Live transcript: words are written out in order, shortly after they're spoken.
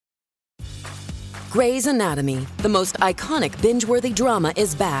Grey's Anatomy, the most iconic binge-worthy drama,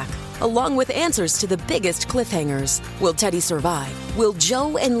 is back, along with answers to the biggest cliffhangers. Will Teddy survive? Will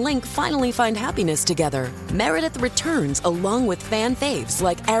Joe and Link finally find happiness together? Meredith returns along with fan faves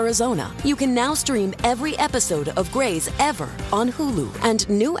like Arizona. You can now stream every episode of Grey's ever on Hulu, and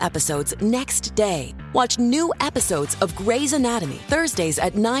new episodes next day. Watch new episodes of Grey's Anatomy Thursdays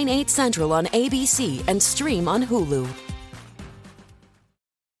at 9/8 Central on ABC and stream on Hulu.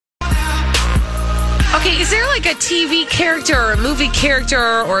 Okay, is there like a TV character or a movie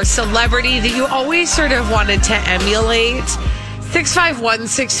character or a celebrity that you always sort of wanted to emulate?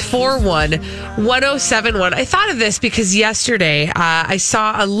 651-641-1071. I thought of this because yesterday I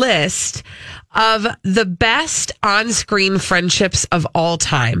saw a list of the best on-screen friendships of all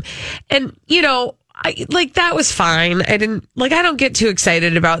time. And, you know, that was fine. I don't get too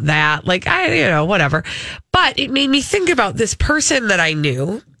excited about that. Whatever. But it made me think about this person that I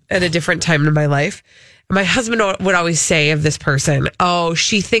knew at a different time in my life. My husband would always say of this person, oh,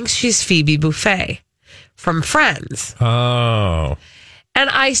 she thinks she's Phoebe Buffay from Friends. Oh. And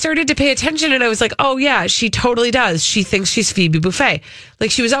I started to pay attention and I was like, oh, yeah, she totally does. She thinks she's Phoebe Buffay.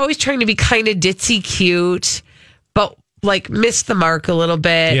 Like, she was always trying to be kind of ditzy cute, but like missed the mark a little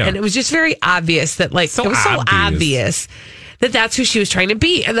bit. Yeah. And it was just very obvious that it was so obvious that that's who she was trying to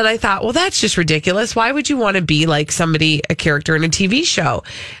be. And then I thought, well, that's just ridiculous. Why would you want to be like a character in a TV show?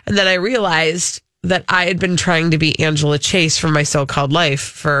 And then I realized that I had been trying to be Angela Chase from My So-Called Life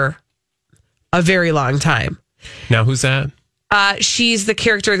for a very long time. Now, who's that? She's the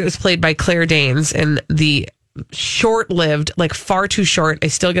character that was played by Claire Danes in the short-lived, far too short, I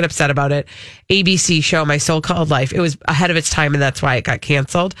still get upset about it, ABC show, My So-Called Life. It was ahead of its time, and that's why it got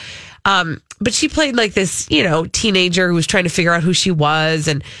canceled. But she played this, teenager who was trying to figure out who she was.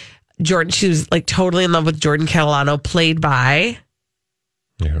 And she was totally in love with Jordan Catalano, played by...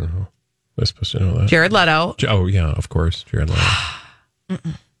 I don't know. I'm supposed to know that. Jared Leto. Oh, yeah, of course. Jared Leto.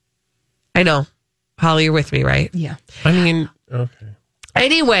 I know. Holly, you're with me, right? Yeah. I mean, okay.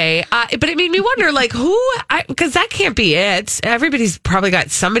 Anyway, but it made me wonder, because that can't be it. Everybody's probably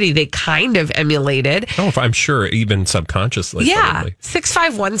got somebody they kind of emulated. Oh, I'm sure, even subconsciously. Yeah.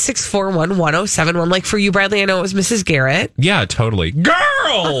 651-641-1071. Like for you, Bradley, I know it was Mrs. Garrett. Yeah, totally.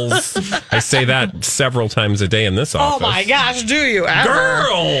 Girls! I say that several times a day in this office. Oh my gosh, do you ever?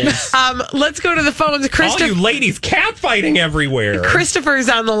 Girls! Let's go to the phones. All you ladies catfighting everywhere. Christopher's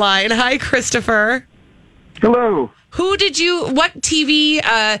on the line. Hi, Christopher. Hello. What TV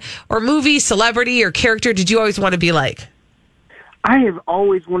or movie, celebrity, or character did you always want to be like? I have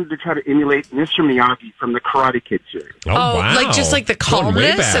always wanted to try to emulate Mr. Miyagi from the Karate Kid series. Oh, wow. Just the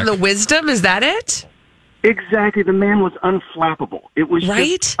calmness and the wisdom, is that it? Exactly. The man was unflappable. It was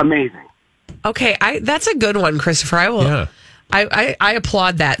just amazing. Okay, that's a good one, Christopher. I will. Yeah. I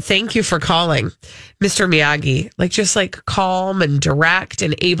applaud that. Thank you for calling, Mr. Miyagi. Just calm and direct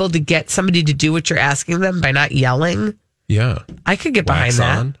and able to get somebody to do what you're asking them by not yelling. Yeah. I could get behind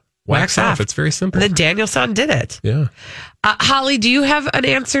that. Wax off. It's very simple. And then Daniel-san did it. Yeah. Holly, do you have an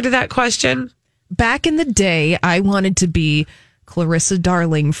answer to that question? Back in the day, I wanted to be Clarissa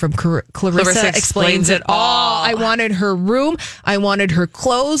Darling from Clarissa Explains It All. I wanted her room. I wanted her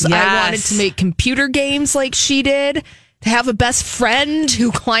clothes. Yes. I wanted to make computer games like she did. To have a best friend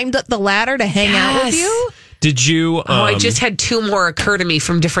who climbed up the ladder to hang out with you. Did you... I just had two more occur to me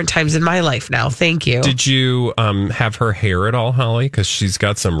from different times in my life now. Thank you. Did you have her hair at all, Holly? Because she's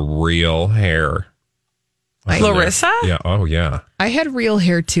got some real hair. Clarissa? Yeah. Oh, yeah. I had real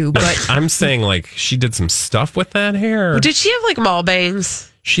hair too, but... I'm saying she did some stuff with that hair. Did she have mall bangs?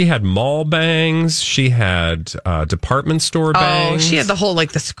 She had mall bangs. She had department store bangs. Oh, she had the whole the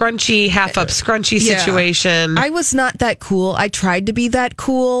scrunchy, half up scrunchy situation. I was not that cool. I tried to be that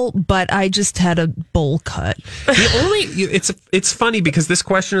cool, but I just had a bowl cut. It's funny because this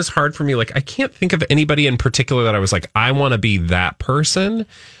question is hard for me. I can't think of anybody in particular that I was I want to be that person.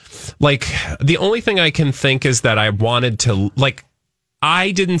 The only thing I can think is that I wanted to I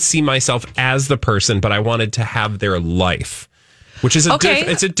didn't see myself as the person, but I wanted to have their life. Which is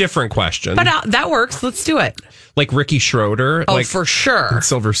it's a different question. But that works. Let's do it. Ricky Schroeder. Oh, for sure.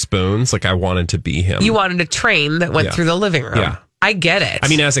 Silver Spoons. I wanted to be him. You wanted a train that went through the living room. Yeah. I get it. I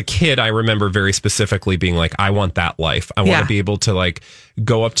mean, as a kid, I remember very specifically being I want that life. I want to be able to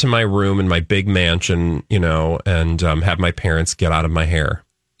go up to my room in my big mansion, and have my parents get out of my hair.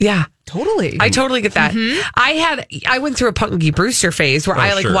 Yeah. Totally. I totally get that. Mm-hmm. I went through a Punky Brewster phase where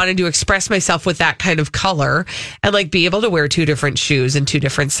I wanted to express myself with that kind of color and be able to wear two different shoes and two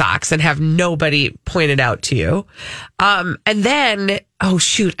different socks and have nobody point it out to you. And then, oh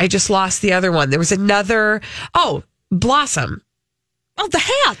shoot, I just lost the other one. There was another, Blossom. Oh, the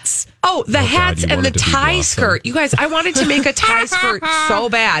hats. Oh, the hats God, and the wanted to be tie Blossom. skirt. You guys, I wanted to make a tie skirt so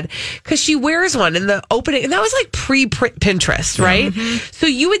bad because she wears one in the opening. And that was like pre-Pinterest, right? So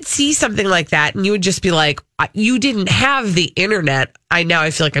you would see something like that and you would just be like, you didn't have the internet.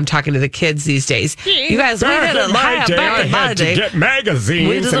 I feel like I'm talking to the kids these days. You guys, we didn't have back in my day. get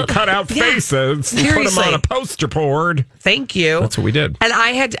magazines and cut out faces and put them on a poster board. Thank you. That's what we did. And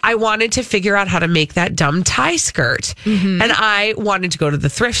I wanted to figure out how to make that dumb tie skirt. And I wanted to go to the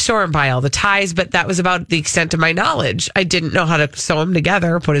thrift store and buy all the ties, but that was about the extent of my knowledge. I didn't know how to sew them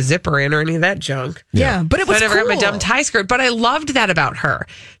together, put a zipper in, or any of that junk. Yeah, but it was I never cool. had my dumb tie skirt, but I loved that about her,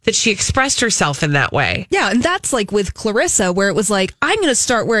 that she expressed herself in that way. Yeah, and that's like with Clarissa, where it was like, I'm going to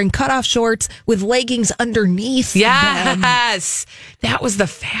start wearing cutoff shorts with leggings underneath them. Yes, that was the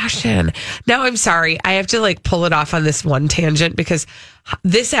fashion. Now, I'm sorry. I have to like pull it off on this one tangent because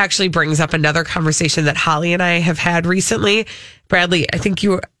this actually brings up another conversation that Holly and I have had recently. Bradley, I think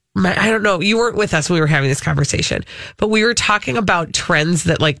you were, I don't know, you weren't with us when we were having this conversation, but we were talking about trends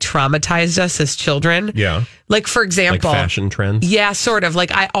that like traumatized us as children. Yeah. Like, for example, Like fashion trends. Yeah, sort of.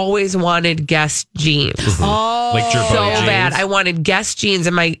 Like, I always wanted Guess jeans. Oh, Like Girbaud So jeans. bad. I wanted Guess jeans,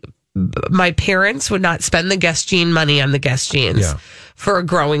 and my parents would not spend the Guess jean money on the Guess jeans for a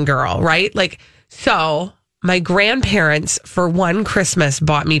growing girl, right? Like, so my grandparents for one Christmas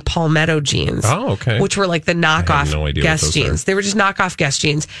bought me Palmetto jeans. Oh, okay. Which were like the knockoff no idea what Guess those jeans. are. They were just knockoff Guess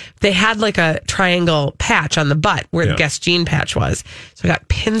jeans. They had like a triangle patch on the butt where the Guess jean patch was. So I got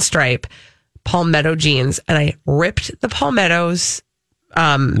pinstripe Palmetto jeans, and I ripped the Palmetto's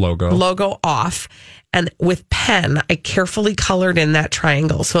logo off, and with pen I carefully colored in that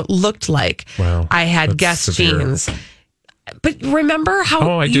triangle so it looked like I had Guess severe. jeans. But remember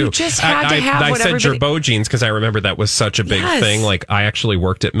how I you do. just had to have I what said everybody... Girbaud jeans because I remember that was such a big Yes. thing. Like, I actually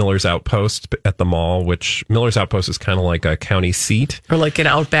worked at Miller's Outpost at the mall, which Miller's Outpost is kind of like a county seat. or like an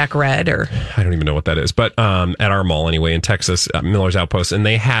Outback Red, or I don't even know what that is, but at our mall anyway in Texas, Miller's Outpost, and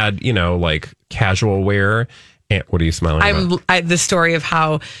they had, like casual wear. And what are you smiling about? the story of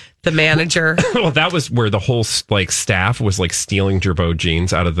how the manager... Well, that was where the whole like staff was like stealing Girbaud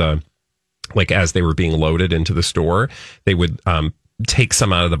jeans out of the, like, as they were being loaded into the store, they would take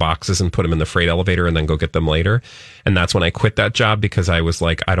some out of the boxes and put them in the freight elevator and then go get them later. And that's when I quit that job because I was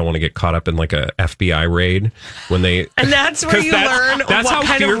like, I don't want to get caught up in like a FBI raid when they... And that's where you learn that's what how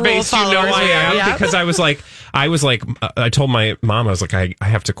kind of rule fear-based followers I we are. am. Yeah. Because I told my mom, I was like, I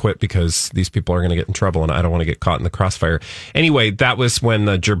have to quit because these people are going to get in trouble and I don't want to get caught in the crossfire. Anyway, that was when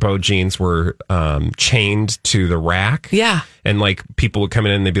the Girbaud jeans were chained to the rack. Yeah. And like people would come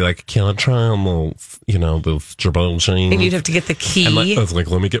in and they'd be like, can I try on those, those Girbaud jeans? And you'd have to get the key. And I was like,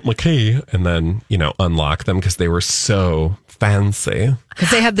 let me get my key. And then, unlock them because they were so fancy.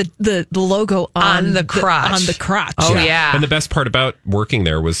 Because they had the logo On the crotch. on the crotch. Oh, yeah. And the best part about working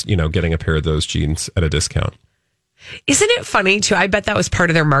there was, getting a pair of those jeans at a discount. Isn't it funny, too? I bet that was part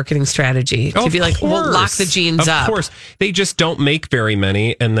of their marketing strategy. To be like, we'll lock the jeans up. Of course. They just don't make very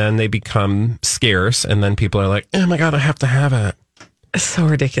many, and then they become scarce, and then people are like, oh my God, I have to have it. It's so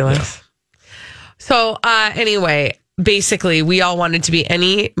ridiculous. Yeah. So, anyway, basically, we all wanted to be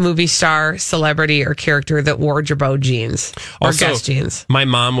any movie star, celebrity, or character that wore Girbaud jeans or Also, Guess jeans. My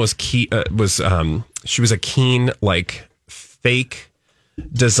mom was she was a keen, like, fake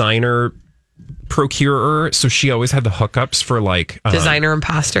designer procurer, so she always had the hookups for like Designer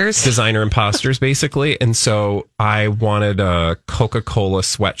imposters, basically. And so I wanted a Coca-Cola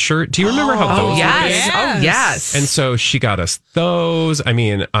sweatshirt. Do you remember how those were? Yes. Oh, yes. And so she got us those. I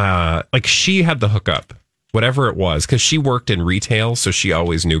mean, like, she had the hookup, whatever it was, because she worked in retail, so she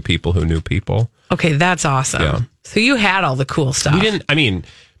always knew people who knew people. Okay, that's awesome. Yeah. So you had all the cool stuff.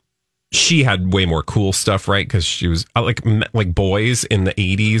 She had way more cool stuff, right? Because she was like boys in the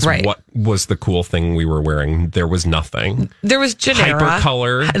 80s. Right. What was the cool thing we were wearing? There was nothing. There was Genera.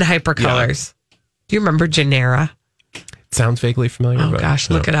 Hypercolor. And Hypercolors. Yeah. Do you remember Genera? Sounds vaguely familiar. Oh, gosh.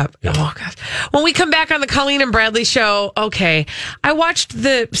 Look it up. Yeah. Oh, gosh. When we come back on the Colleen and Bradley show, okay, I watched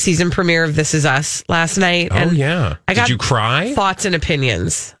the season premiere of This Is Us last night. Oh, and yeah. Did you cry? Thoughts and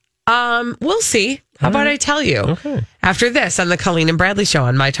opinions. We'll see. How about I tell you? Okay. After this on the Colleen and Bradley show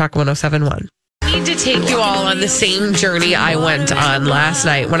on My Talk 107.1. I need to take you all on the same journey I went on last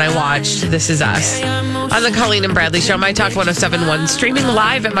night when I watched This Is Us on the Colleen and Bradley show, My Talk 107.1, streaming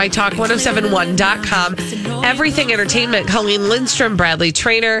live at mytalk1071.com. Everything Entertainment, Colleen Lindstrom, Bradley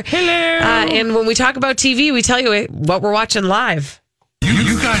Trainer. Hello. And when we talk about TV, we tell you what we're watching live.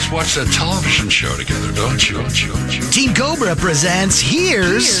 You guys watch that television show together, don't you? Team Cobra presents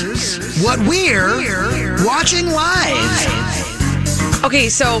Here's What We're Watching Live. Okay,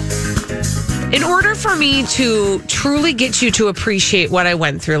 so In order for me to truly get you to appreciate what I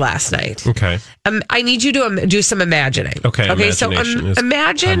went through last night, Okay. I need you to do some imagining. Okay. So Imagination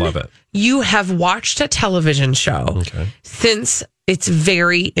imagine I love it. you have watched a television show since its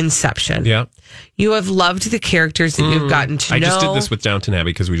very inception. Yeah. You have loved the characters that you've gotten to know. I just did this with Downton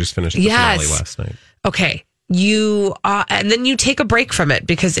Abbey because we just finished the finale last night. Okay. And then you take a break from it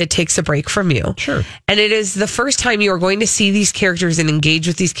because it takes a break from you. Sure. And it is the first time you are going to see these characters and engage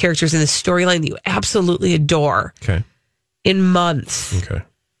with these characters in the storyline that you absolutely adore. Okay. In months. Okay.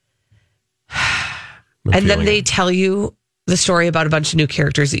 And then they tell you the story about a bunch of new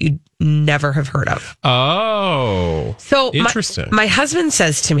characters that you never have heard of. Oh. So interesting. My husband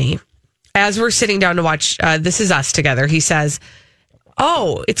says to me, as we're sitting down to watch This Is Us together, he says,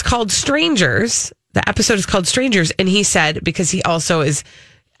 "Oh, it's called Strangers. The episode is called Strangers." And he said, because he also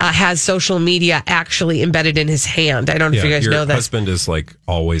has social media actually embedded in his hand. I don't know if you guys know that. Your husband is like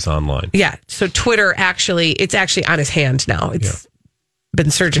always online. Yeah. So Twitter it's actually on his hand now. It's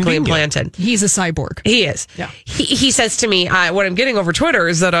been surgically implanted. He's a cyborg. He is. Yeah. He says to me, what I'm getting over Twitter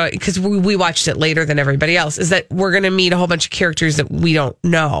is that, because we watched it later than everybody else, is that we're going to meet a whole bunch of characters that we don't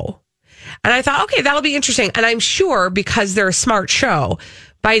know. And I thought, okay, that'll be interesting. And I'm sure because they're a smart show,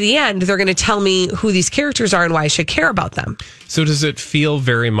 by the end, they're going to tell me who these characters are and why I should care about them. So does it feel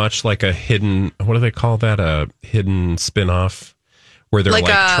very much like a hidden, what do they call that? A hidden spinoff where they're like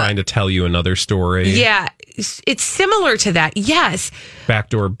trying to tell you another story? Yeah, it's similar to that. Yes.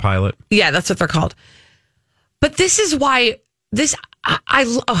 Backdoor pilot. Yeah, that's what they're called. But this is why I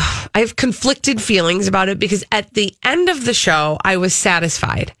have conflicted feelings about it, because at the end of the show, I was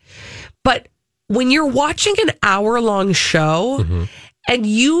satisfied. But when you're watching an hour-long show and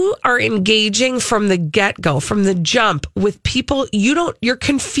you are engaging from the get-go, from the jump with people, you're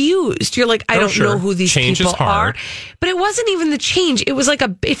confused. You're like, I don't know who these people are. But it wasn't even the change. It was like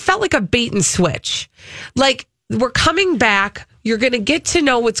it felt like a bait and switch. Like, we're coming back. You're going to get to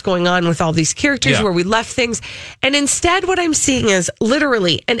know what's going on with all these characters, where we left things. And instead, what I'm seeing is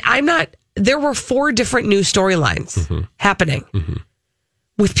literally, and there were 4 different new storylines happening.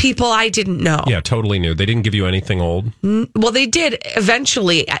 With people I didn't know. Yeah, totally new. They didn't give you anything old. Well, they did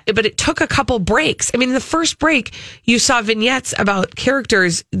eventually, but it took a couple breaks. I mean, in the first break, you saw vignettes about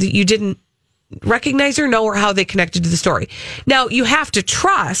characters that you didn't recognize or know, or how they connected to the story. Now, you have to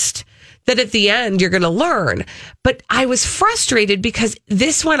trust that at the end you're going to learn. But I was frustrated because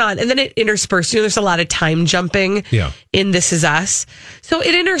this went on, and then it interspersed. There's a lot of time jumping in This Is Us. So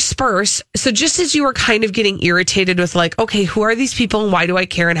it interspersed. So just as you were kind of getting irritated with like, okay, who are these people and why do I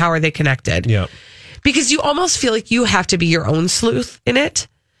care and how are they connected? Yeah. Because you almost feel like you have to be your own sleuth in it.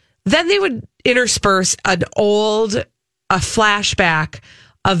 Then they would intersperse a flashback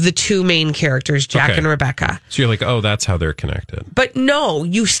of the 2 main characters, Jack and Rebecca. So you're like, oh, that's how they're connected. But no,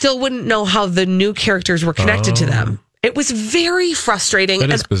 you still wouldn't know how the new characters were connected to them. It was very frustrating.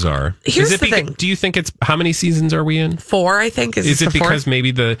 That is bizarre. Here's the thing. Do you think how many seasons are we in? 4, I think. Is it because maybe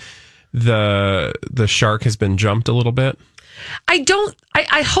the shark has been jumped a little bit?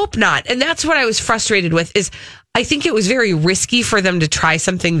 I hope not. And that's what I was frustrated with, is I think it was very risky for them to try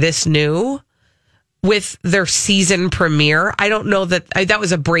something this new with their season premiere. I don't know that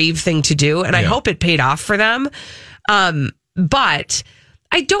was a brave thing to do, and I hope it paid off for them. But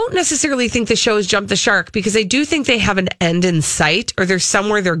I don't necessarily think the show has jumped the shark, because I do think they have an end in sight, or there's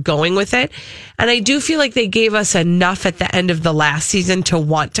somewhere they're going with it. And I do feel like they gave us enough at the end of the last season to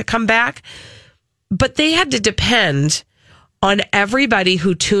want to come back. But they had to depend on everybody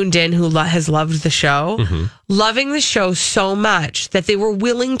who tuned in, who has loved the show, loving the show so much that they were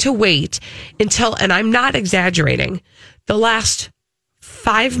willing to wait until, and I'm not exaggerating, the last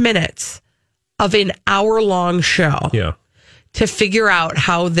 5 minutes of an hour-long show to figure out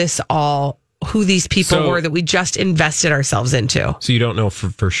who these people were that we just invested ourselves into. So you don't know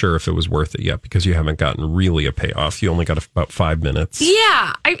for sure if it was worth it yet, because you haven't gotten really a payoff. You only got about 5 minutes.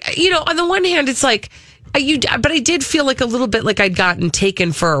 Yeah. On the one hand, it's like, but I did feel like a little bit like I'd gotten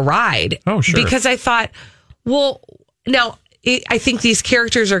taken for a ride. Oh, sure. Because I thought, well, now I think these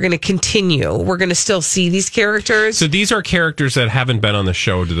characters are going to continue. We're going to still see these characters. So these are characters that haven't been on the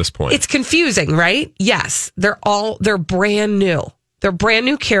show to this point. It's confusing, right? Yes. They're brand new. They're brand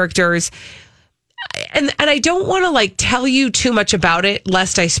new characters. And I don't want to tell you too much about it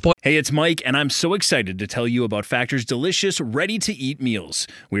lest I spoil. Hey, it's Mike, and I'm so excited to tell you about Factor's delicious, ready-to-eat meals.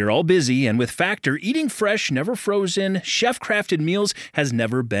 We are all busy, and with Factor, eating fresh, never frozen, chef-crafted meals has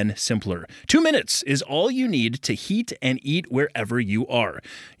never been simpler. 2 minutes is all you need to heat and eat wherever you are.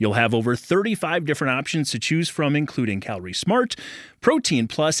 You'll have over 35 different options to choose from, including Calorie Smart, Protein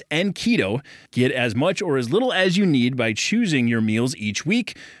Plus, and Keto. Get as much or as little as you need by choosing your meals each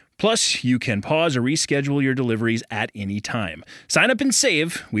week. Plus, you can pause or reschedule your deliveries at any time. Sign up and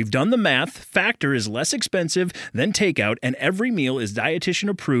save. We've done the math. Factor is less expensive than takeout, and every meal is dietitian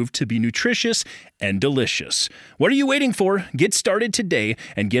approved to be nutritious and delicious. What are you waiting for? Get started today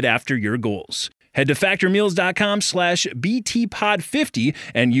and get after your goals. Head to factormeals.com/BTPod50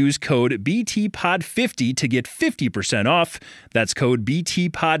 and use code BTPod50 to get 50% off. That's code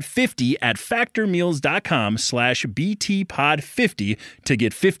BTPod50 at factormeals.com/BTPod50 to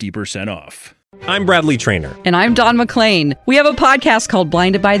get 50% off. I'm Bradley Trainer. And I'm Don McClain. We have a podcast called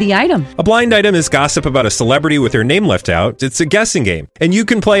Blinded by the Item. A blind item is gossip about a celebrity with their name left out. It's a guessing game, and you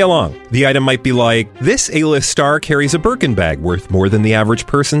can play along. The item might be like, this A-list star carries a Birkin bag worth more than the average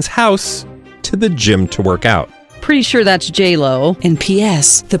person's house to the gym to work out. Pretty sure that's J-Lo. And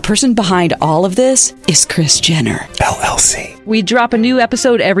P.S. the person behind all of this is Kris Jenner, LLC. We drop a new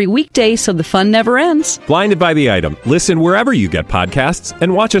episode every weekday so the fun never ends. Blinded by the Item. Listen wherever you get podcasts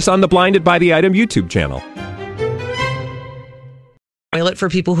and watch us on the Blinded by the Item YouTube channel. For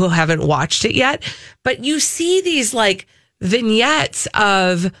people who haven't watched it yet, but you see these like vignettes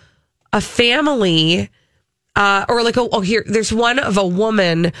of a family or like, here, there's one of a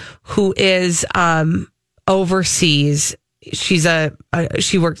woman who is overseas. She's in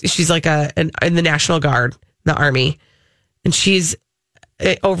the National Guard, the Army, and she's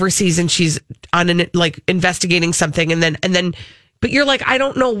overseas and she's on investigating something. And then, but you're like, I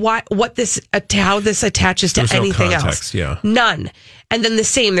don't know how this attaches to anything else. Yeah. None. And then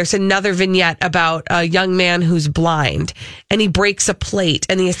there's another vignette about a young man who's blind and he breaks a plate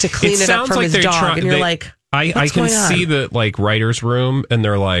and he has to clean it up from his dog. And you're like, I can see the writer's room and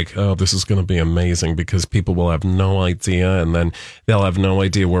they're like, oh, this is going to be amazing because people will have no idea and then they'll have no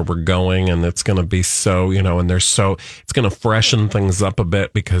idea where we're going and it's going to be so, and it's going to freshen things up a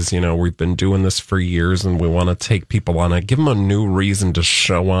bit because, we've been doing this for years and we want to take people on it, give them a new reason to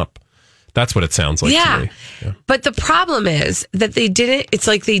show up. That's what it sounds like to me. Yeah. But the problem is that they had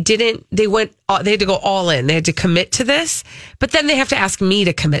to go all in. They had to commit to this, but then they have to ask me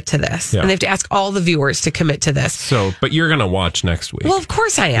to commit to this. Yeah. And they have to ask all the viewers to commit to this. So, but you're going to watch next week. Well, of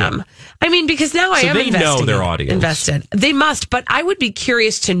course I am. Yeah. I mean, because now I am they know their audience. Invested. They must, but I would be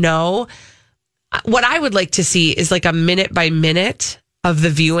curious to know. What I would like to see is like a minute by minute of the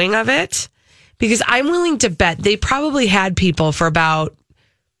viewing of it, because I'm willing to bet they probably had people for about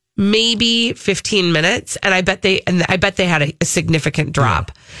maybe 15 minutes, and I bet they had a significant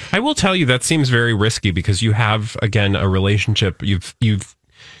drop. Yeah. I will tell you that seems very risky because you have, again, a relationship. You've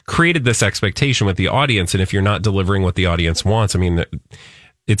created this expectation with the audience, and if you're not delivering what the audience wants, I mean,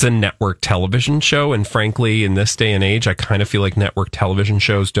 it's a network television show, and frankly, in this day and age, I kind of feel like network television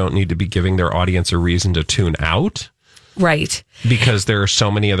shows don't need to be giving their audience a reason to tune out. Right. Because there are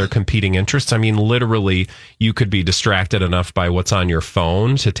so many other competing interests. I mean, literally, you could be distracted enough by what's on your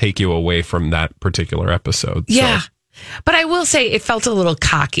phone to take you away from that particular episode. Yeah. So. But I will say it felt a little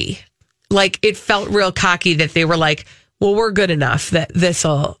cocky. Like, it felt real cocky that they were like, well, we're good enough that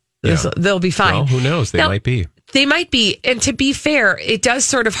they'll be fine. Well, who knows? They might be. They might be. And to be fair, it does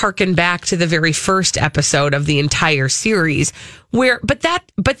sort of harken back to the very first episode of the entire series but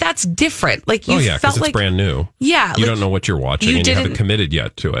that's different. Like, you felt because it's brand new. Yeah. You don't know what you're watching and you haven't committed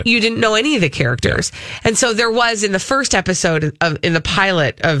yet to it. You didn't know any of the characters. Yeah. And so there was in the first episode in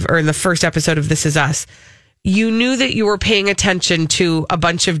the first episode of This Is Us, you knew that you were paying attention to a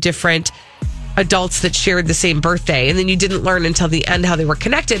bunch of different adults that shared the same birthday, and then you didn't learn until the end how they were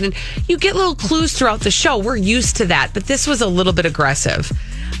connected, and you get little clues throughout the show. We're used to that, but this was a little bit aggressive.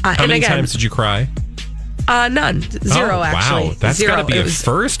 How many times did you cry? None. Zero, actually. Wow, that's got to be a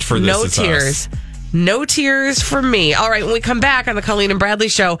first for This Is Us. No tears from me. All right, when we come back on the Colleen and Bradley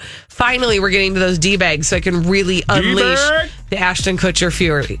Show, finally we're getting to those D-bags so I can really unleash the Ashton Kutcher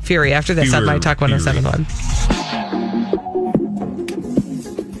fury after this on My Talk 107.1.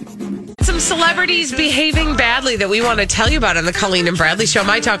 Some celebrities behaving badly that we want to tell you about on the Colleen and Bradley Show,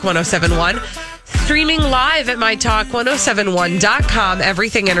 My Talk 107.1. Streaming live at MyTalk1071.com.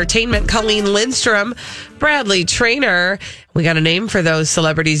 Everything Entertainment. Colleen Lindstrom, Bradley Trainer. We got a name for those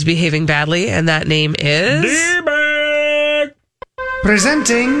celebrities behaving badly, and that name is... D-Bag!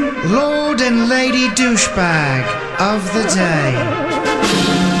 Presenting Lord and Lady Douchebag of the Day.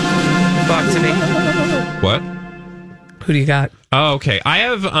 Talk to me. What? Who do you got? Oh, okay. I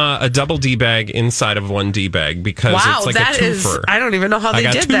have a double D-bag inside of one D-bag because it's like a twofer. I don't even know how they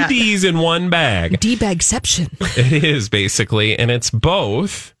did that. I got two Ds in one bag. D-bagception. It is, basically. And it's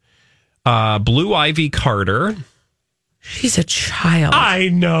both Blue Ivy Carter. She's a child. I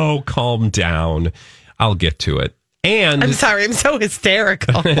know. Calm down. I'll get to it. And I'm sorry. I'm so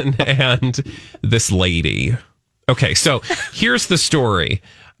hysterical. and this lady. Okay, so here's the story.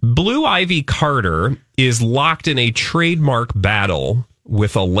 Blue Ivy Carter is locked in a trademark battle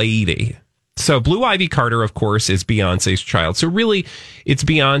with a lady. So Blue Ivy Carter, of course, is Beyonce's child. So really, it's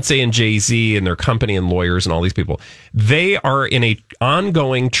Beyonce and Jay-Z and their company and lawyers and all these people. They are in a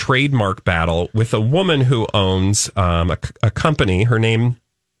ongoing trademark battle with a woman who owns a company. Her name,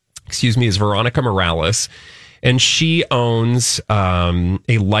 is Veronica Morales. And she owns a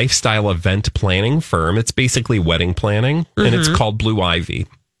lifestyle event planning firm. It's basically wedding planning, and it's called Blue Ivy.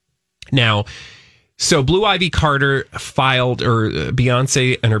 Now, so Blue Ivy Carter filed, or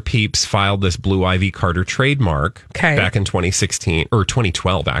Beyonce and her peeps filed this Blue Ivy Carter trademark back in 2016, or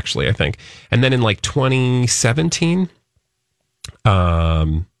 2012, actually, I think. And then in like 2017,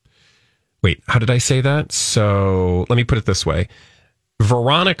 wait, how did I say that? So let me put it this way.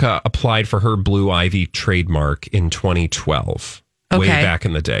 Veronica applied for her Blue Ivy trademark in 2012, way back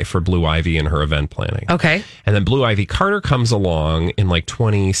in the day, for Blue Ivy and her event planning. Okay. And then Blue Ivy Carter comes along in like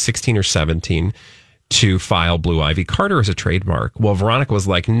 2016 or 17 to file Blue Ivy Carter as a trademark. Well, Veronica was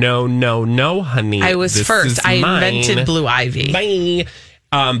like, no, honey. I was first. I invented Blue Ivy. Bye.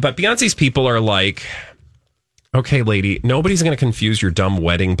 But Beyonce's people are like, okay, lady, nobody's going to confuse your dumb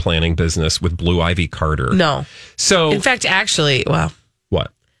wedding planning business with Blue Ivy Carter. No. So, in fact, actually, well,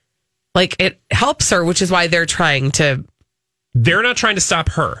 what? Like, it helps her, which is why they're trying to. They're not trying to stop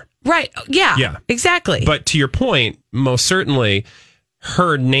her. Right. Yeah. Exactly. But to your point, most certainly,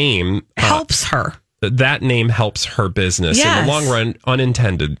 her name helps her. That name helps her business in the long run,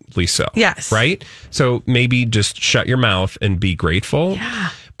 unintendedly so. Yes. Right? So maybe just shut your mouth and be grateful. Yeah.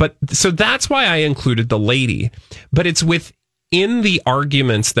 But so that's why I included the lady. But it's within the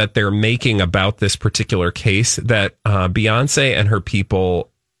arguments that they're making about this particular case that Beyonce and her people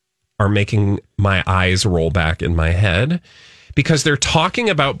are making my eyes roll back in my head, because they're talking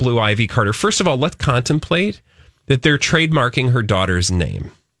about Blue Ivy Carter. First of all, let's contemplate that they're trademarking her daughter's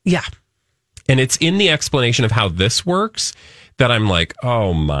name. Yeah. And it's in the explanation of how this works that I'm like,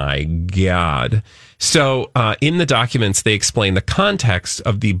 oh my God. So in the documents, they explain the context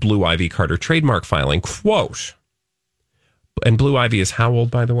of the Blue Ivy Carter trademark filing. Quote, and Blue Ivy is how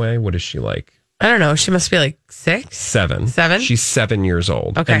old, by the way? What is she like? I don't know. She must be like 6? 7. 7? She's 7 years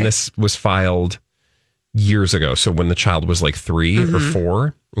old. Okay. And this was filed years ago. So when the child was like 3 or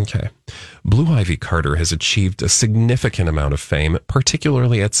 4. Okay. Blue Ivy Carter has achieved a significant amount of fame,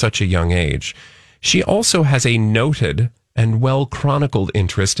 particularly at such a young age. She also has a noted and well-chronicled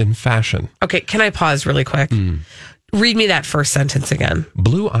interest in fashion. Okay, can I pause really quick? Read me that first sentence again.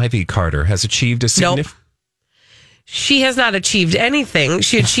 Blue Ivy Carter has achieved a significant... Nope. She has not achieved anything.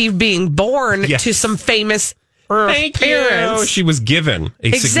 She achieved being born to some famous parents. You. She was given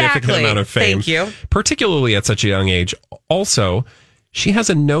a significant amount of fame. Thank you. Particularly at such a young age. Also, she has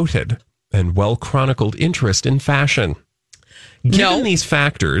a noted and well-chronicled interest in fashion. Given these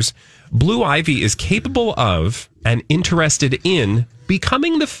factors, Blue Ivy is capable of and interested in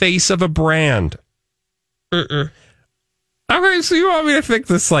becoming the face of a brand. Okay, so you want me to think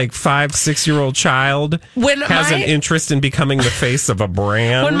this like 5-6-year-old child has an interest in becoming the face of a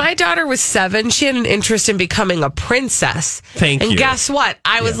brand? When my daughter was 7, she had an interest in becoming a princess. Thank you. And guess what?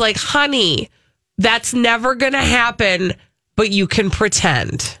 I was like, honey, that's never going to happen, but you can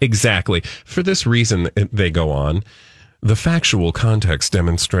pretend. Exactly. For this reason, they go on, the factual context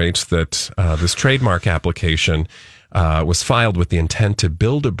demonstrates that this trademark application was filed with the intent to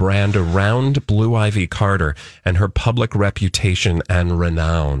build a brand around Blue Ivy Carter and her public reputation and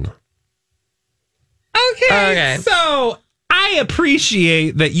renown. Okay. So I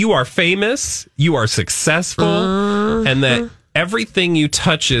appreciate that you are famous, you are successful, and that everything you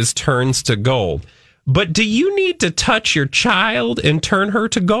touches turns to gold. But do you need to touch your child and turn her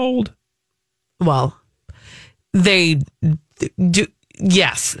to gold? Well, they do.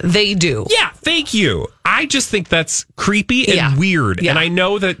 Yes, they do. Yeah, thank you. I just think that's creepy and weird. And I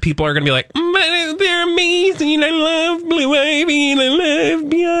know that people are going to be like, they're amazing. I love Blue Ivy and I love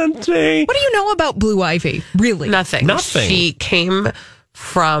Beyonce. What do you know about Blue Ivy? Really? Nothing. She came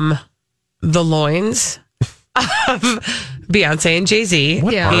from the loins of Beyonce and Jay-Z.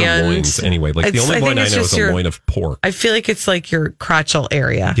 What are loins anyway? Like the only loin I know is a loin of pork. I feel like it's like your crotchal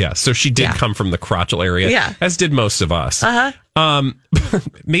area. Yeah, so she did come from the crotchal area, as did most of us.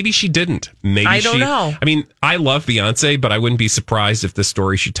 Maybe she didn't. Maybe I don't know. I mean, I love Beyonce, but I wouldn't be surprised if the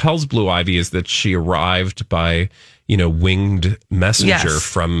story she tells Blue Ivy is that she arrived by, winged messenger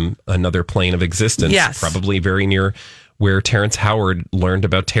from another plane of existence. Yes. Probably very near where Terrence Howard learned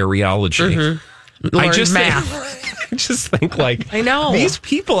about teriology. I just think like, I know. These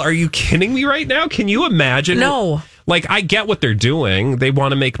people, are you kidding me right now? Can you imagine? No. Like, I get what they're doing. They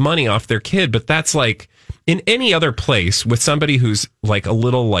want to make money off their kid, but that's like, in any other place with somebody who's like a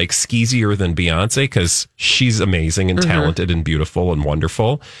little like skeezier than Beyonce, because she's amazing and talented and beautiful and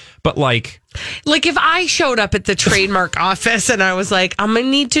wonderful. But like if I showed up at the trademark office and I was like, I'm going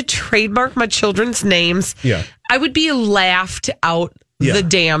to need to trademark my children's names. Yeah. I would be laughed out the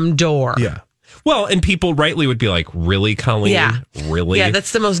damn door. Yeah. Well, and people rightly would be like, really, Colleen? Yeah. Really? Yeah,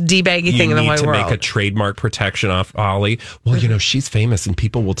 that's the most D-baggy thing in the whole world. You need to make a trademark protection off Ollie. Well, she's famous and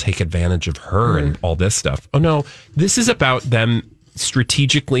people will take advantage of her and all this stuff. Oh, no. This is about them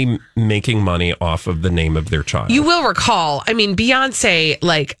strategically making money off of the name of their child. You will recall,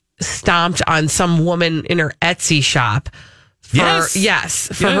 Beyonce, stomped on some woman in her Etsy shop.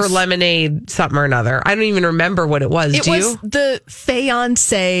 For her lemonade something or another. I don't even remember what it was. It was the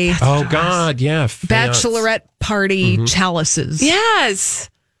fiancé. Oh God, yeah, bachelorette party chalices. Yes,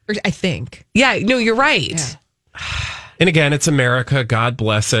 I think. Yeah, no, you're right. Yeah. And again, it's America. God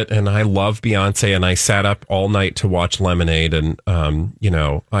bless it. And I love Beyonce. And I sat up all night to watch Lemonade. And I want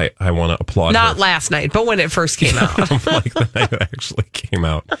to applaud. Not last night, but when it first came out, like the night it actually came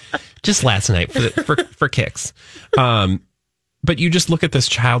out, just last night for kicks. But you just look at this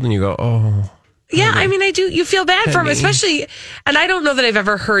child and you go, oh. Yeah, I do. You feel bad for him, especially. And I don't know that I've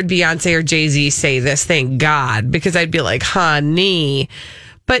ever heard Beyonce or Jay-Z say this, thank God, because I'd be like, honey.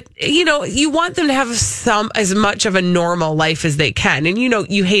 But, you want them to have as much of a normal life as they can. And,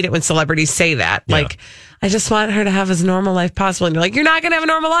 you hate it when celebrities say that. Yeah. Like, I just want her to have as normal life possible. And you're like, you're not going to have a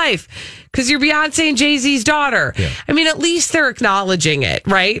normal life because you're Beyonce and Jay-Z's daughter. Yeah. At least they're acknowledging it,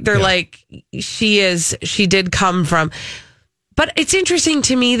 right? They're like, she did come from. But it's interesting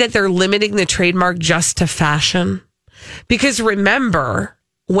to me that they're limiting the trademark just to fashion. Because remember,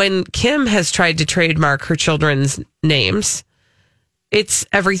 when Kim has tried to trademark her children's names, it's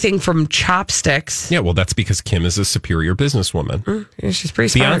everything from chopsticks. Yeah, well, that's because Kim is a superior businesswoman. She's pretty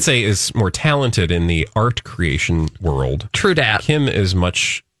smart. Beyonce is more talented in the art creation world. True dat. Kim is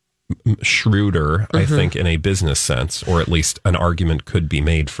much shrewder, I think, in a business sense, or at least an argument could be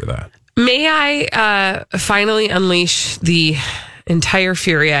made for that. May I finally unleash the entire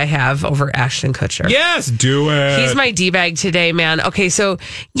fury I have over Ashton Kutcher? Yes, do it. He's my D-bag today, man. Okay, so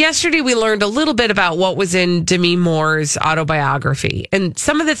yesterday we learned a little bit about what was in Demi Moore's autobiography. And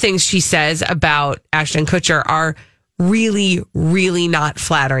some of the things she says about Ashton Kutcher are really, really not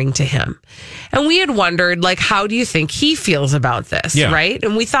flattering to him. And we had wondered, how do you think he feels about this, right?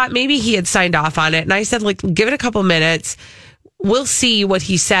 And we thought maybe he had signed off on it. And I said, give it a couple minutes. We'll see what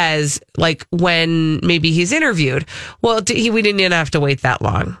he says, when maybe he's interviewed. Well, we didn't even have to wait that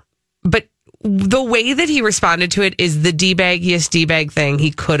long. But the way that he responded to it is the D-baggiest D-bag thing he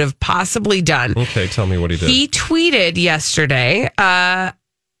could have possibly done. Okay, tell me what he did. He tweeted yesterday, I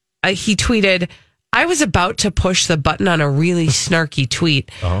was about to push the button on a really snarky tweet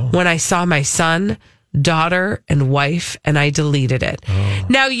when I saw my son, daughter, and wife, and I deleted it.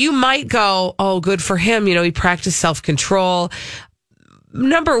 Now, you might go, oh, good for him. He practiced self-control.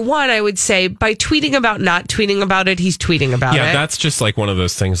 Number one, I would say by tweeting about not tweeting about it, he's tweeting about it. Yeah, that's just one of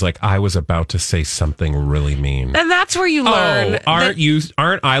those things I was about to say something really mean. And that's where you learn.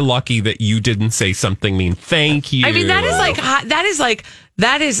 Aren't I lucky that you didn't say something mean? Thank you.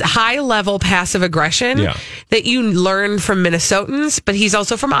 That is high level passive aggression that you learn from Minnesotans, but he's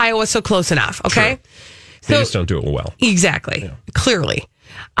also from Iowa, so close enough. Okay. Sure. They just don't do it well. Exactly. Yeah. Clearly.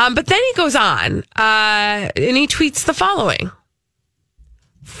 But then he goes on and he tweets the following.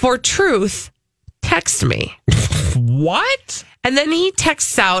 For truth, text me. What? And then he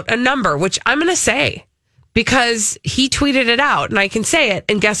texts out a number, which I'm going to say because he tweeted it out and I can say it.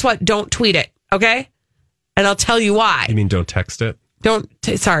 And guess what? Don't tweet it. Okay. And I'll tell you why. You mean don't text it? Don't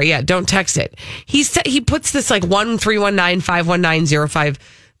text it. He puts this 1-319-519-05,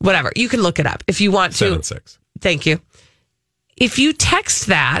 whatever. You can look it up if you want to. 76. Thank you. If you text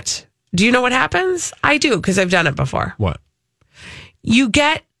that, do you know what happens? I do, because I've done it before. What? You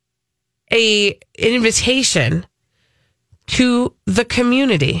get an invitation to the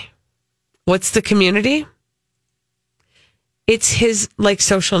community. What's the community? It's his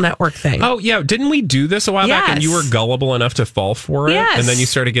social network thing. Oh, yeah. Didn't we do this a while back and you were gullible enough to fall for it? Yes. And then you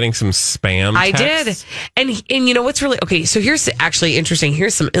started getting some spam texts? I did. And you know what's really... Okay, so here's actually interesting.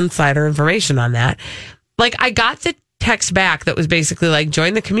 Here's some insider information on that. I got the text back that was basically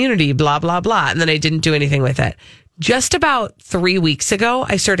join the community, blah, blah, blah. And then I didn't do anything with it. Just about 3 weeks ago,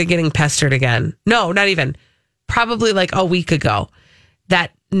 I started getting pestered again. No, not even. Probably a week ago. That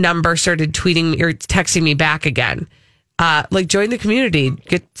number started tweeting me or texting me back again. Join the community,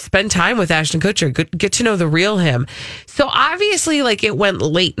 spend time with Ashton Kutcher, get to know the real him. So obviously, it went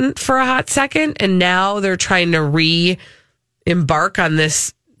latent for a hot second, and now they're trying to re-embark on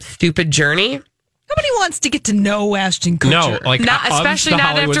this stupid journey. Nobody wants to get to know Ashton Kutcher. No, like especially not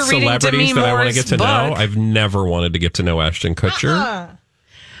Hollywood after reading celebrities Demi that I want to Moore's get to book. know. I've never wanted to get to know Ashton Kutcher.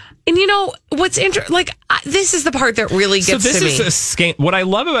 And you know what's interesting? Like this is the part that really gets so this to me. is a scam. What I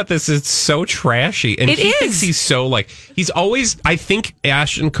love about this is it's so trashy, and he thinks he's so like he's always. I think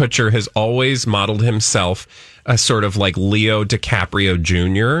Ashton Kutcher has always modeled himself a sort of like Leo DiCaprio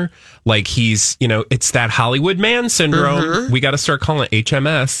Jr. Like he's, you know, it's that Hollywood man syndrome. Mm-hmm. We got to start calling it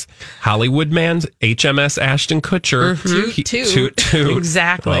HMS. Hollywood man, HMS Ashton Kutcher. Mm-hmm. Toot.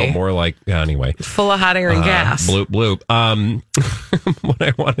 Exactly. Well, more like, anyway. Full of hot air and gas. Bloop, bloop. What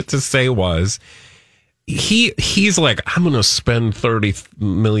I wanted to say was, he's like, I'm going to spend $30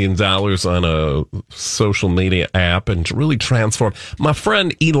 million on a social media app and to really transform. My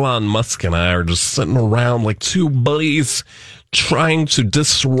friend Elon Musk and I are just sitting around like two buddies trying to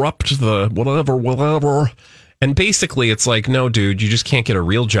disrupt the whatever. And basically it's like, no, dude, you just can't get a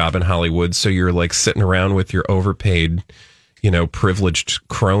real job in Hollywood. So you're like sitting around with your overpaid, you know, privileged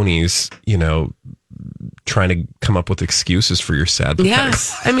cronies, you know, trying to come up with excuses for your sad life.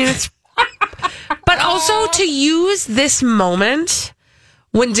 Yes. I mean, it's... But also to use this moment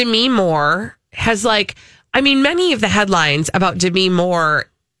when Demi Moore has like, I mean, many of the headlines about Demi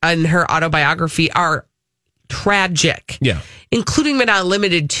Moore and her autobiography are tragic. Yeah. Including but not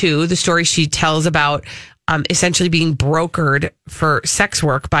limited to the story she tells about essentially being brokered for sex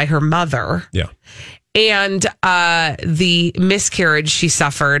work by her mother. Yeah. And the miscarriage she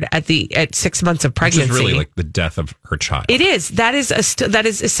suffered at 6 months of pregnancy. Which is really like the death of her child. It is. That is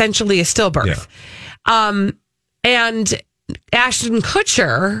essentially a stillbirth. Yeah. And Ashton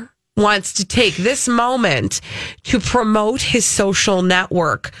Kutcher wants to take this moment to promote his social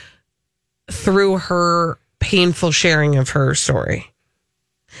network through her painful sharing of her story.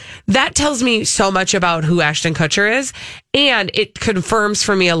 That tells me so much about who Ashton Kutcher is, and it confirms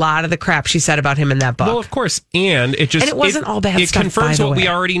for me a lot of the crap she said about him in that book. Well, of course, and it wasn't all bad stuff. It confirms by the what way. we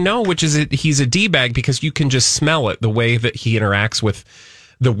already know, which is he's a D-bag because you can just smell it, the way that he interacts with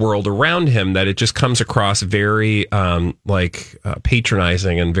the world around him, that it just comes across very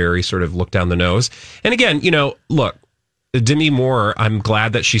patronizing and very sort of look down the nose. And again, you know, look, Demi Moore, I'm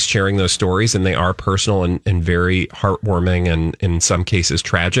glad that she's sharing those stories, and they are personal and very heartwarming and in some cases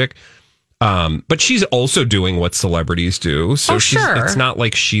tragic. But she's also doing what celebrities do. So it's not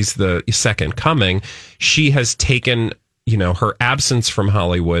like she's the second coming. She has taken, you know, her absence from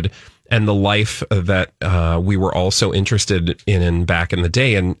Hollywood and the life that we were also interested in back in the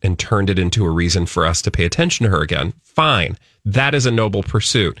day and turned it into a reason for us to pay attention to her again. Fine. That is a noble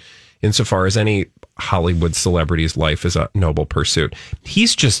pursuit. Insofar as any Hollywood celebrity's life is a noble pursuit.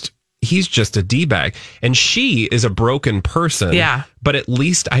 He's just a D-bag. And she is a broken person. Yeah. But at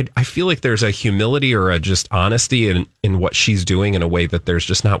least I feel like there's a humility or a just honesty in what she's doing in a way that there's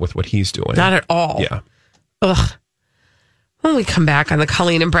just not with what he's doing. Not at all. Yeah. Ugh. When we come back on the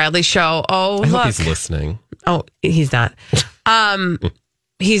Colleen and Bradley show, I hope he's listening. Oh, he's not.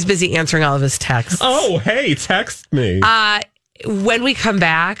 He's busy answering all of his texts. Oh, hey, text me. When we come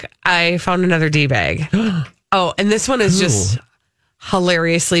back, I found another D-bag. Oh, and this one is just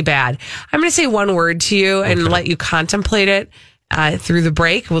hilariously bad. I'm going to say one word to you and let you contemplate it through the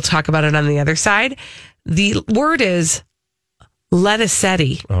break. We'll talk about it on the other side. The word is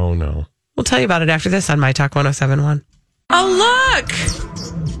Leticetti. Oh, no. We'll tell you about it after this on My Talk 107.1. Oh, look!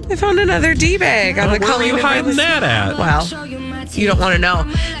 I found another D-bag on the Where Colleen were you and Bradley. hiding that at? Well, you don't want to know.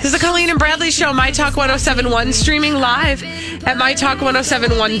 This is the Colleen and Bradley Show, My Talk 107.1, streaming live at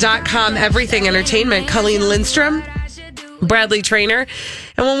MyTalk1071.com. Everything Entertainment. Colleen Lindstrom, Bradley Trainer.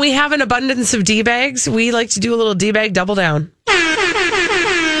 And when we have an abundance of D-bags, we like to do a little D-bag double down.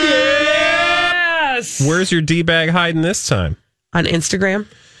 Yes! Where's your D-bag hiding this time? On Instagram.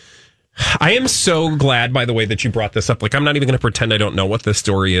 I am so glad, by the way, that you brought this up. Like, I'm not even going to pretend I don't know what this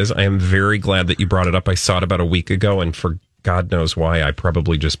story is. I am very glad that you brought it up. I saw it about a week ago, and for God knows why, I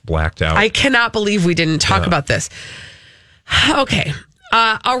probably just blacked out. I cannot believe we didn't talk about this. Okay.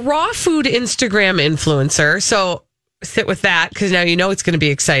 A raw food Instagram influencer. So sit with that because now you know it's going to be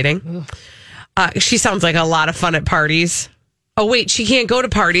exciting. She sounds like a lot of fun at parties. Oh, wait, she can't go to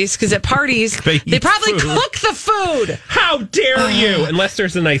parties because at parties, they probably cook the food. How dare you? Unless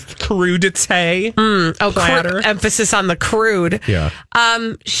there's a nice crudité platter. Emphasis on the crude. Yeah.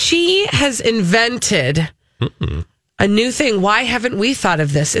 She has invented a new thing. Why haven't we thought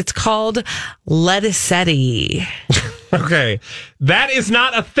of this? It's called Leticetti. Okay. That is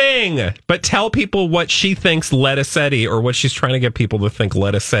not a thing. But tell people what she thinks Leticetti or what she's trying to get people to think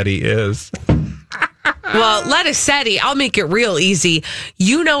Leticetti is. Well, Leticetti, I'll make it real easy.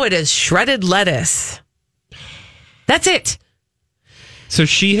 You know it as shredded lettuce. That's it. So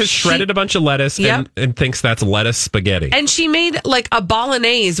she has shredded a bunch of lettuce and thinks that's lettuce spaghetti. And she made like a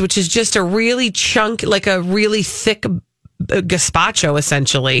bolognese, which is just a really like a really thick gazpacho,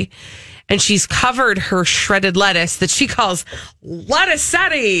 essentially. And she's covered her shredded lettuce that she calls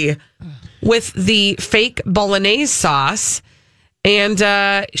lettucetti with the fake bolognese sauce. And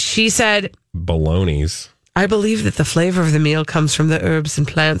she said, Bolognese. I believe that the flavor of the meal comes from the herbs and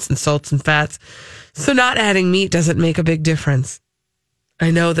plants and salts and fats. So not adding meat doesn't make a big difference. I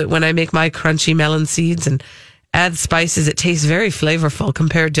know that when I make my crunchy melon seeds and add spices, it tastes very flavorful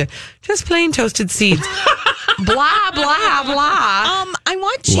compared to just plain toasted seeds. Blah, blah, blah. I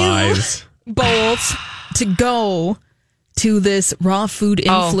want you both to go to this raw food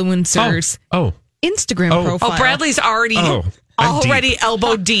influencer's Instagram profile. Oh, Bradley's already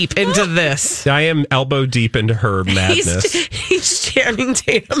elbow deep into this. I am elbow deep into her madness. He's Channing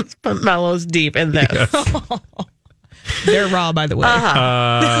Tatum's Mellows deep in this. Yes. They're raw, by the way.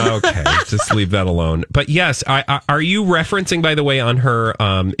 Okay, just leave that alone. But yes, are you referencing, by the way, on her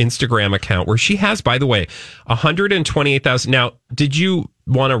Instagram account where she has, by the way, 128,000. Now, did you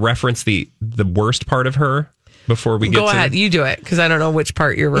want to reference the worst part of her before we get to... Go ahead, you do it, because I don't know which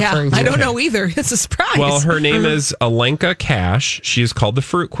part you're referring to. I don't know either. It's a surprise. Well, her name is Alenka Cash. She is called the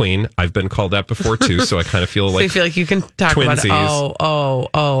Fruit Queen. I've been called that before, too, so I kind of feel like so you feel like you can talk twinsies. About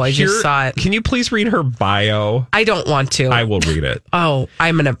it. I just saw it. Can you please read her bio? I don't want to. I will read it. I'm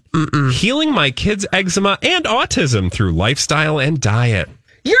going to... Healing my kids' eczema and autism through lifestyle and diet.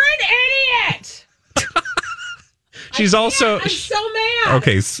 You're an idiot! She's I'm so mad.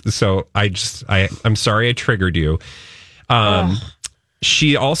 Okay, so I'm sorry I triggered you.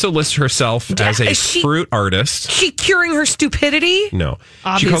 She also lists herself as a fruit artist. She curing her stupidity? No.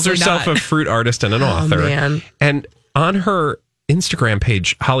 Obviously she calls herself not. A fruit artist and an author. Man. And on her Instagram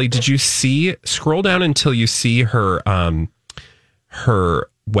page, Holly, did you scroll down until you see her her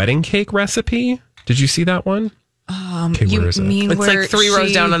wedding cake recipe? Did you see that one? Okay, you where is it? mean it's where like 3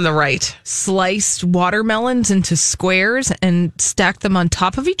 rows down on the right. Sliced watermelons into squares and stacked them on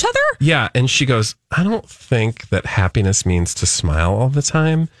top of each other? Yeah, and she goes, I don't think that happiness means to smile all the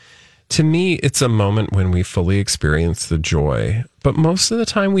time. To me, it's a moment when we fully experience the joy. But most of the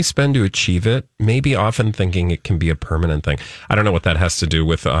time we spend to achieve it, maybe often thinking it can be a permanent thing. I don't know what that has to do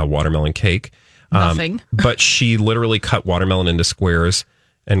with watermelon cake. Nothing. But she literally cut watermelon into squares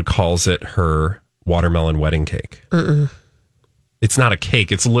and calls it her watermelon wedding cake. It's not a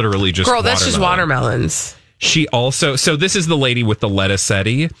cake. It's literally just Girl, that's just watermelons. She also, so this is the lady with the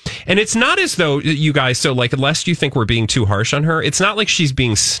lettucetti. And it's not as though you guys, so like, unless you think we're being too harsh on her, it's not like she's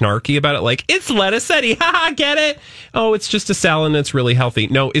being snarky about it. Like, it's lettucetti. Haha, get it? Oh, it's just a salad and it's really healthy.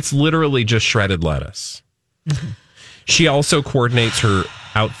 No, it's literally just shredded lettuce. She also coordinates her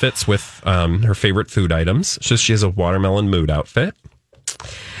outfits with her favorite food items. So she has a watermelon mood outfit.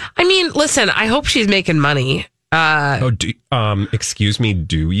 I mean, listen, I hope she's making money. Excuse me,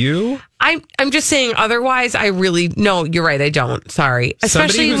 do you? I'm just saying, otherwise, no, you're right, I don't. Sorry.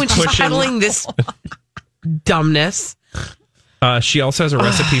 Especially when she's peddling this dumbness. She also has a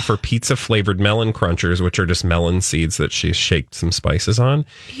recipe for pizza-flavored melon crunchers, which are just melon seeds that she's shaked some spices on.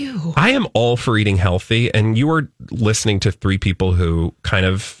 Ew. I am all for eating healthy, and you are listening to 3 people who kind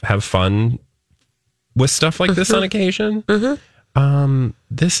of have fun with stuff like this on occasion.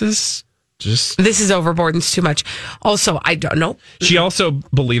 This is overboard and it's too much. Also, I don't know. She also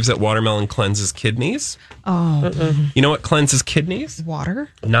believes that watermelon cleanses kidneys. You know what cleanses kidneys? Water?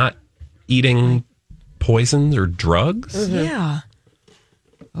 Not eating poisons or drugs. Yeah.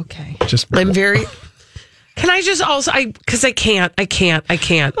 Okay. I'm very... Can I just also... Because I can't.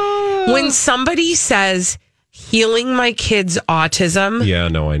 When somebody says... healing my kids' autism. Yeah,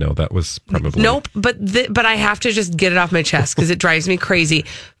 no, I know. That was probably... Nope, but I have to just get it off my chest because it drives me crazy.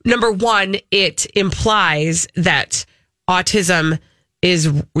 Number one, it implies that autism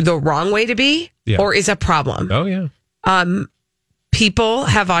is the wrong way to be or is a problem. Oh, yeah. People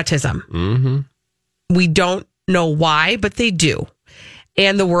have autism. Mm-hmm. We don't know why, but they do.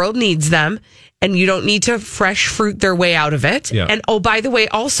 And the world needs them. And you don't need to fresh fruit their way out of it. Yeah. And, oh, by the way,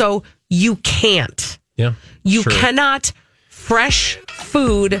 also, you can't. Yeah. You cannot fresh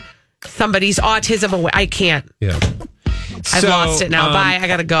food somebody's autism away. I can't. Yeah. I've lost it now. Bye. I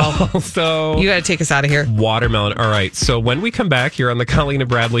got to go. So you got to take us out of here. Watermelon. All right. So when we come back here on the Colleen and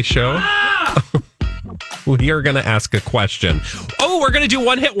Bradley Show, we are going to ask a question. Oh, we're going to do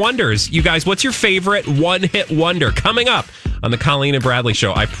one-hit wonders. You guys, what's your favorite one-hit wonder? Coming up on the Colleen and Bradley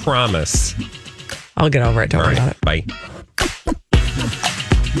Show. I promise. I'll get over it. Don't worry about it. Bye.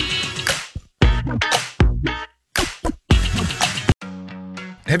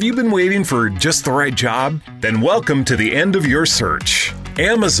 Have you been waiting for just the right job? Then welcome to the end of your search.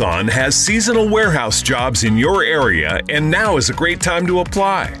 Amazon has seasonal warehouse jobs in your area, and now is a great time to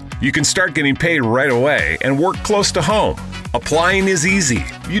apply. You can start getting paid right away and work close to home. Applying is easy.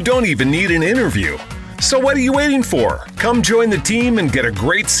 You don't even need an interview. So what are you waiting for? Come join the team and get a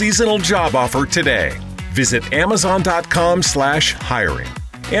great seasonal job offer today. Visit Amazon.com/hiring.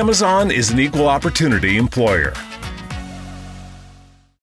 Amazon is an equal opportunity employer.